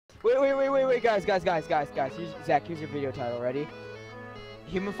Wait, guys. Zach, here's your video title. Ready?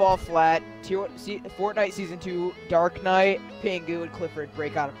 Human Fall Flat, Fortnite Season 2, Dark Knight, Pingu, and Clifford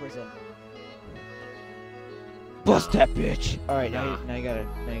break out of prison. Bust that bitch! Alright, now you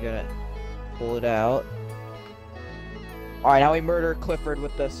gotta pull it out. Alright, now we murder Clifford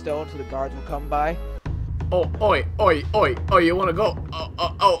with the stone so the guards will come by. Oh, oi, you wanna go?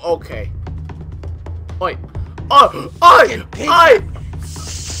 Okay. Oi.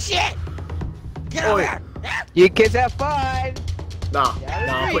 Shit! Get over here! You kids have fun! Nah,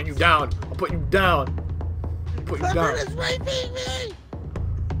 I'm putting you down. Clifford is raping me!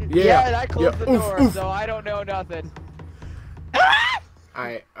 Yeah, and I closed the door, so I don't know nothing.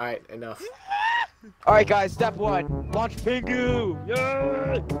 Alright, enough. Alright guys, step 1. Launch Pingu!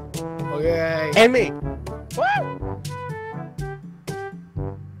 Yay! Okay. And me! Woo!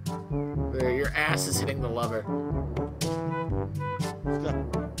 Your ass is hitting the lever.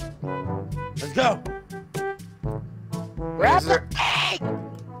 Let's go! Grab Is there...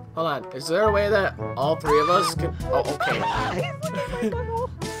 Hold on, is there a way that all three of us can... Oh, okay.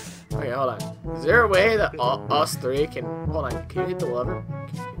 Okay, hold on. Is there a way that us three can... Hold on, can you hit the lever?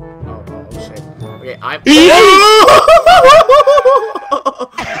 Oh, shit. Okay, I'm...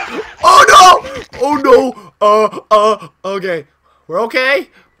 Oh no! Okay. We're okay.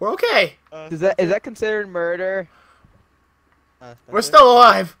 Is that considered murder? We're still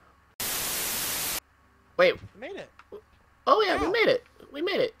alive. Wait. We made it. Oh yeah, we made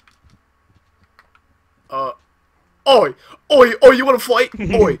it. Oi, you wanna fight?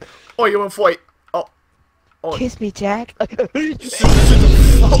 Oi, you wanna fight? Oh. Kiss me, Jack.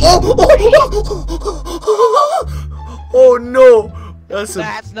 Oh no. That's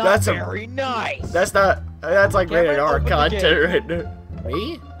very nice. That's like rated R open the content gate. right there.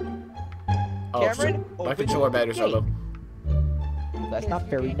 Me? Oh, Cameron, shit. My controller battery's low. That's not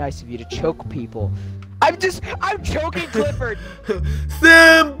very nice of you to choke people. I'm choking Clifford.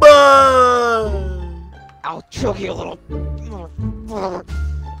 Simba! I'll choke you a little.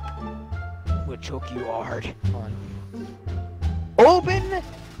 We'll choke you hard. Open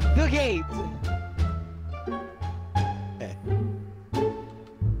the gate. Okay.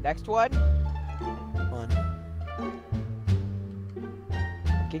 Next one. One.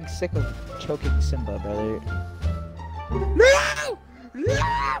 I'm getting sick of choking Simba, brother. No!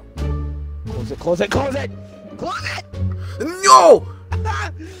 Close it! No!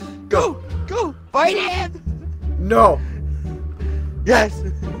 Go! Fight him! No! Yes!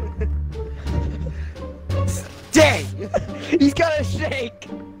 Stay! He's gonna shake!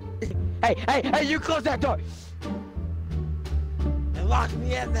 Hey, you close that door! And lock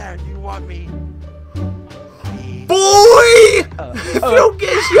me in there if you want me. Boy! If you don't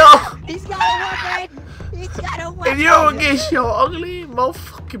get your... He's got a weapon! If you don't get your ugly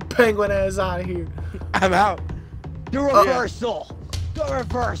motherfucking penguin ass out of here. I'm out. The reversal!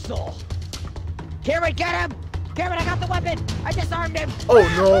 Cameron, get him! Cameron, I got the weapon! I disarmed him! Oh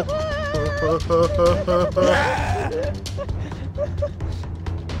no!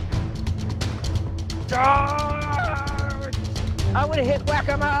 I'm gonna hit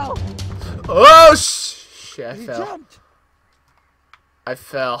whack-a-mole! Oh shit! I You fell. jumped. I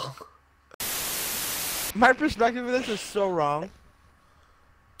fell. My perspective of this is so wrong.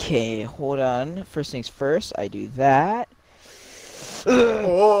 Okay, hold on. First things first, I do that.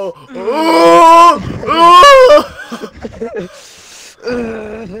 Oh!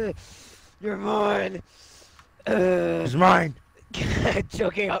 You're mine. It's mine. I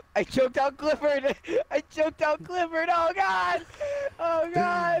choked out Clifford. Oh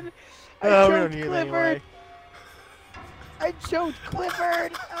god. We don't need it anyway. I choked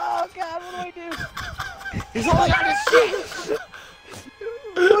Clifford. Oh god, what do I do? He's holding on his shit.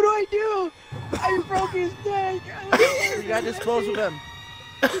 What do I do? I broke his neck. You gotta dispose of him.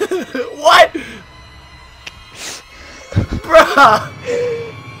 What? Bruh!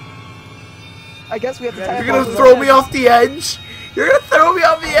 I guess we have to. You're gonna throw me off the edge? You're gonna throw me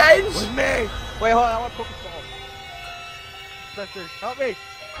off the edge? With me. Wait, hold on. I want Pokeball. Lester, help me.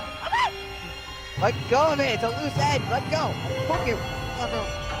 Let go of it. It's a loose end. Let go. Poke you. Oh no.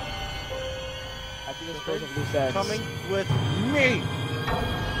 I think it's supposed to loose ends. Coming with me.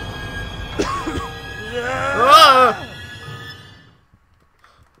 Ah!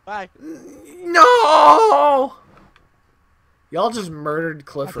 Bye. No! Y'all just murdered I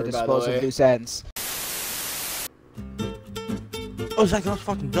Clifford, can by the dispose of way. loose ends. Oh, Zach, that was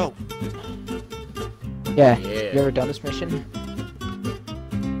fucking dope. Yeah. Yeah. You ever done this mission?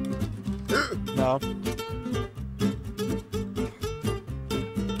 No.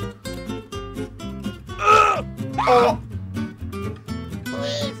 Oh!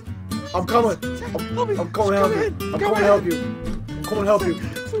 Please, I'm coming. I'm coming to help you. I'm coming to help you. I'm coming to help you.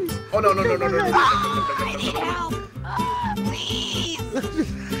 Oh no. I need help! Please!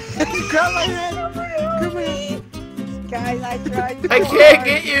 Grab my hand. Grab my hand. Guys, I tried so I can't hard.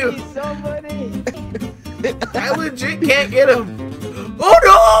 get you. Please, somebody! I legit can't get him. Oh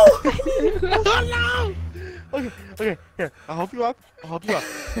no! Oh no! Okay, here. I'll help you up.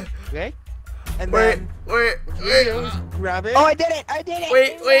 Okay? And then Wait. grab it. Oh, I did it!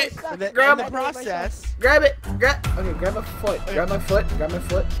 Wait. And then Grab in the it. process. Grab it. Okay, grab my foot. Grab my foot. Grab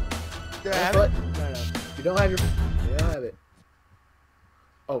foot. it. No. You don't have it.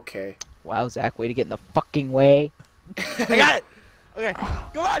 Okay. Wow, Zach, way to get in the fucking way. I got it. Okay,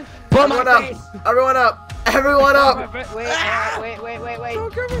 come on. Pull Everyone my up. face! Everyone up. Everyone up. Wait. Someone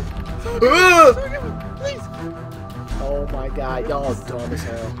grab it. Ugh. Please. Oh my god, y'all dumb as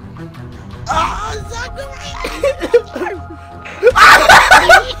hell. Ah, Zach,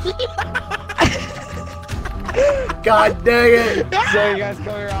 God dang it. So you guys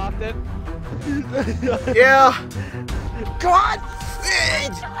come here often? Yeah. Come on.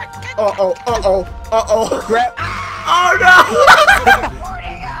 Uh-oh. Grab. Oh no.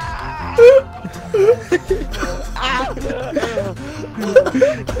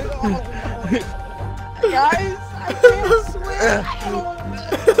 Guys, I can't swim!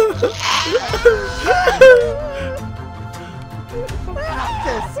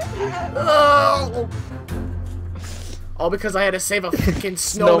 Oh. All because I had to save a fucking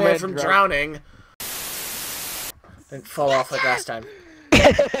snowman from drowning. Didn't fall off like last time.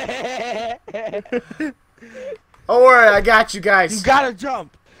 Don't worry, I got you guys. You gotta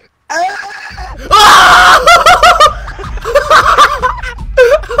jump.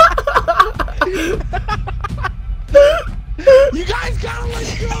 You guys gotta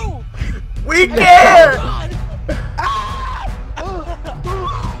let go. We can't.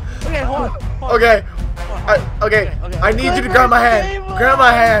 Okay, hold on. Okay. I need you to grab my hand. Grab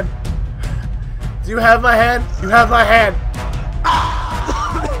my hand. Do you have my hand? You have my hand.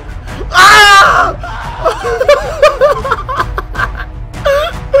 Ah!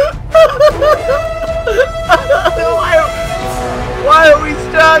 Why are we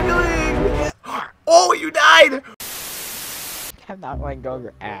struggling? Oh, you died! I'm not letting go of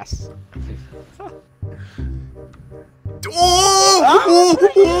your ass. Oh!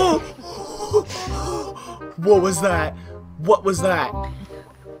 What was that? What was that?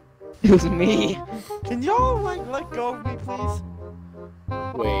 It was me. Can y'all like let go of me, please?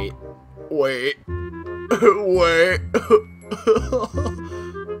 Wait.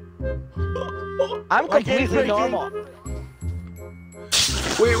 I'm completely normal.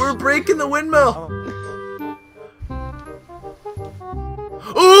 Wait, we're breaking the windmill.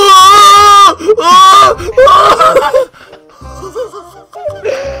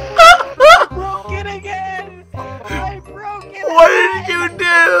 Broke it again! I broke it! What did you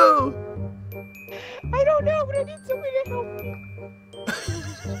do? I don't know, but I need somebody to help me.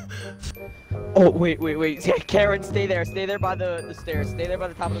 Oh, wait. Karen, stay there. Stay there by the stairs. Stay there by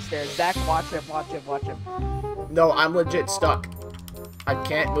the top of the stairs. Zach, watch him. No, I'm legit stuck. I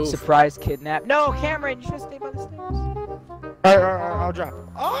can't move. Surprise kidnap. No, Cameron, you should stay by the stairs. I'll drop.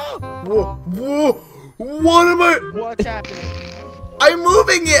 Oh! Whoa! What am I? What's happening? I'm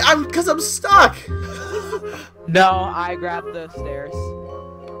moving it. Cause I'm stuck. No, I grabbed the stairs.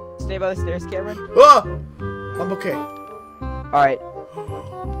 Stay by the stairs, Cameron. I'm okay. Alright.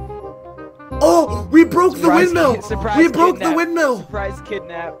 Oh, we broke the windmill. We broke the kidnap. windmill. Surprise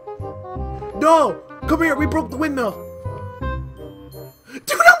kidnap. No, come here. We broke the windmill.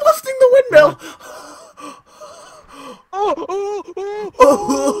 Dude, I'm lifting the windmill.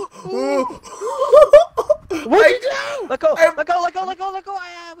 What'd you do? Let go.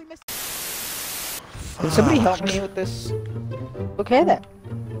 Ah, we missed. Can somebody help me with this? Okay then.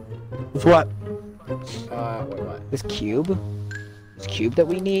 With what? Wait, what? This cube? This cube that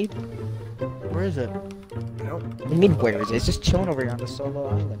we need? Where is it? Nope. What do you mean where is it? It's just chilling over here on the solo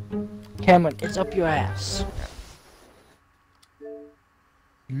island. Cameron, it's up your ass.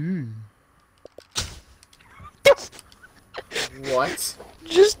 What?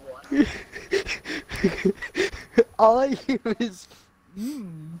 Just all I hear is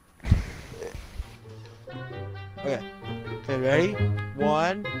Okay. Okay, ready?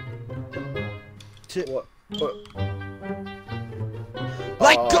 1, 2. What?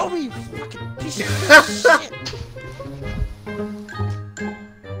 Let go, you fucking piece of shit!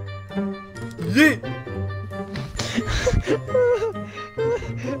 Yeet.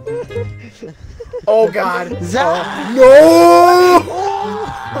 Oh God! Zach! No!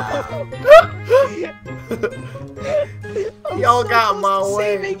 Y'all got in my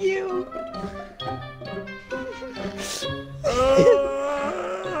way. Saving you.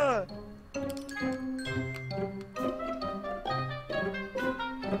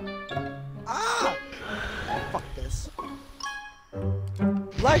 Fuck this.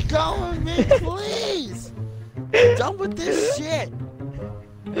 Let go of me, please! I'm done with this shit!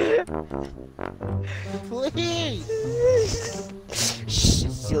 Please! Shh,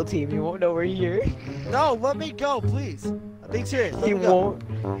 SEAL team, you won't know we're here. No, let me go, please! I'm being serious. He won't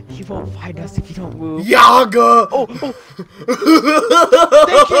find us if you don't move. Yaga! Oh.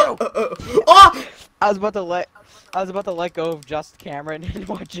 Thank you! Oh! I was about to let go of just Cameron and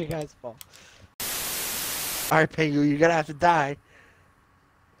watch you guys fall. Alright, Pingu, you're gonna have to die.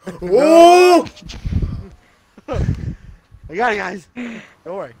 Oh! I got it, guys.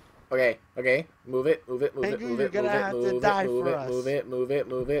 Don't worry. Okay, okay. Move it, move it, move it, Pingu, move you're it, gonna move it, have to move it, die move for it, us. move it, move it,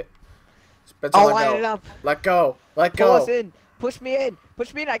 move it. Spencer, I'll let line go. it up. Let go. Let Pull go. us in. Push me in.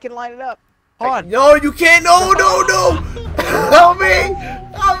 Push me in. I can line it up. Hold on. No, you can't. No, no, no. Help me.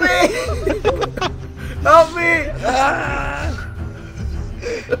 Help me. Help me.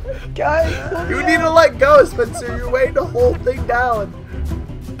 Guys, You need to let go, Spencer. You're weighing the whole thing down.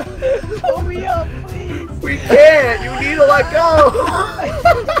 pull me up, please. We can't. You need to let go.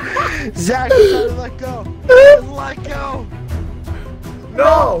 Zach, I'm trying to let go. Just let go.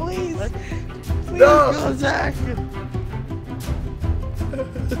 No. Please. Please. No. Go, Zach.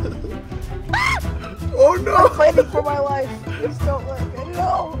 Oh no. I'm fighting for my life. Just don't let me.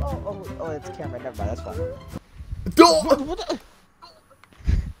 No. Oh, it's Cameron. Never mind. That's fine. Don't. What the?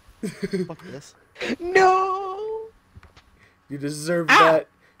 Fuck this. No. You deserve that.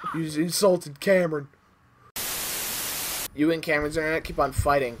 You insulted Cameron. You and Cameron's internet keep on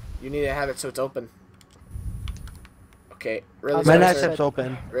fighting. You need to have it so it's open. Okay, really, My Spencer? laptop's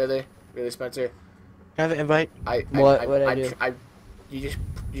open. Really, Spencer? Can I have an invite? What'd I do? You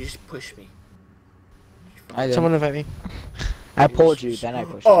just push me. I did. Someone invite me. I pulled you, then I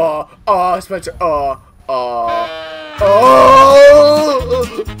pushed you. Spencer.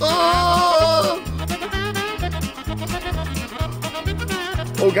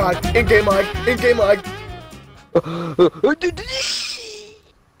 Oh God! In-game lag. In-game lag.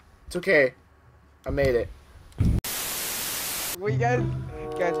 It's okay. I made it. Were you guys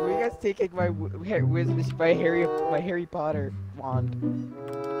taking my Harry Potter wand?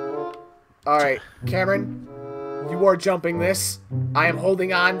 All right, Cameron. You are jumping this. I am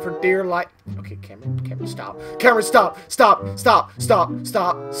holding on for dear life. Okay, Cameron, stop. Cameron, stop. Cameron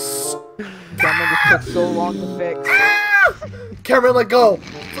just took so long to fix. Cameron, let go.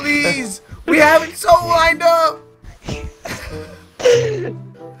 Please. We have it so lined up.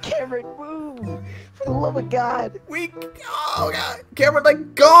 Cameron, move! For the love of God! Oh God. Cameron,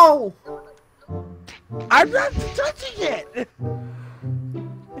 let go. I'm not touching it!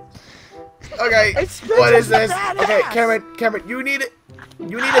 Okay, what is this? Okay, Cameron, you need to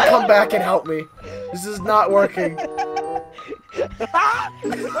come back and help me. This is not working.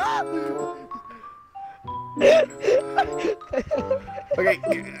 Okay.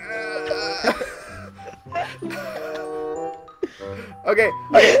 Okay,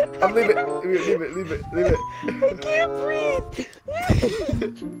 I'm leave it. I can't breathe!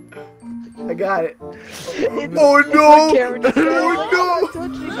 I got it. It's Oh no! Cameron just said, Oh no! I'm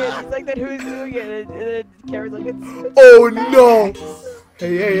touching it. It's like that who's doing it, and then Cameron's like, it's Oh no!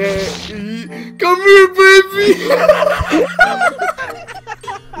 Hey. Come here, baby!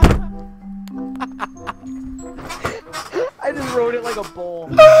 I just rode it like a bull.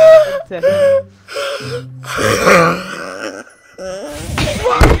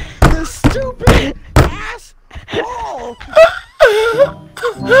 The stupid ass hole!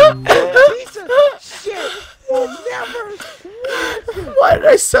 Piece of shit will never work! Why did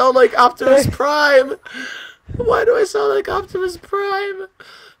I sound like Optimus Prime? Why do I sound like Optimus Prime?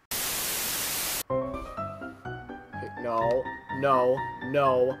 No.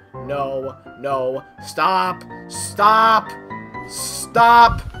 Stop.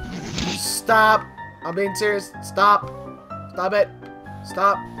 I'm being serious. Stop it.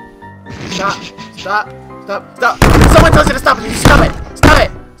 Stop. Someone tells you to stop it. Stop it.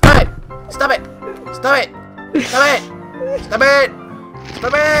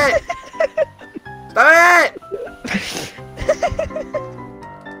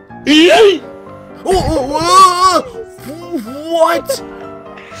 What?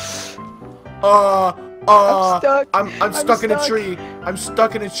 I'm stuck in a tree. I'm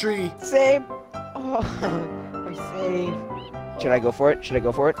stuck in a tree. Same. Oh, I'm safe. Should I go for it?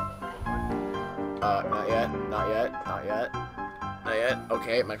 Not yet.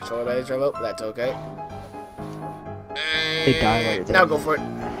 Okay, my controller battery's remote. That's okay. They die while you're Now doing go for it.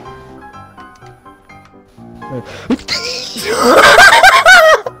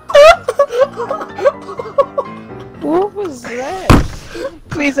 What was that?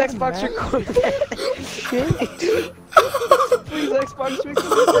 Please Xbox record that. Please Xbox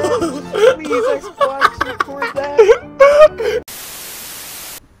record that. Please Xbox record that.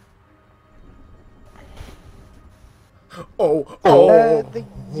 The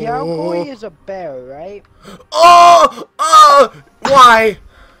Yaoi is a bear, right? Why?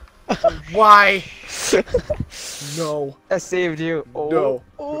 Why? No. I saved you. Oh. No.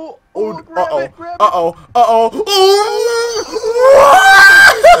 Grab it, grab it.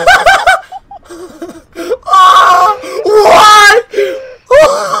 What?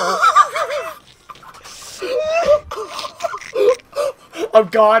 I'm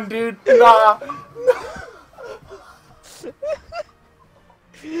gone, dude. Nah.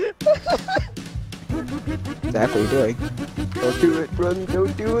 Zach, what are you doing? Don't do it, brother.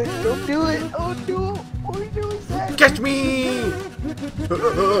 Don't do it. Don't do it. Don't do it. What are you doing, Zach? Catch me!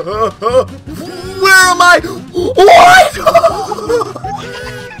 Where am I? What?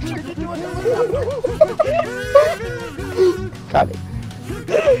 Got it.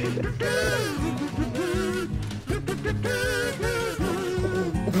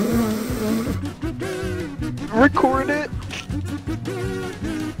 Record it.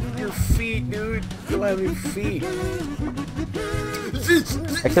 Your feet, dude. You don't have any feet.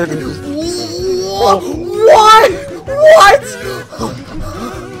 What? What?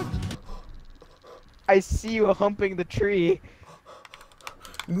 I see you humping the tree.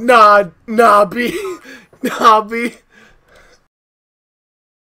 Nah, B. Nah, B.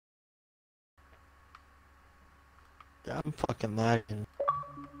 I'm fucking lagging.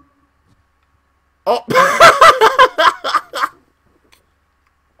 Oh.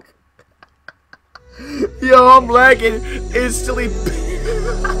 Yo, I'm lagging. Instantly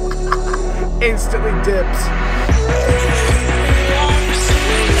dips.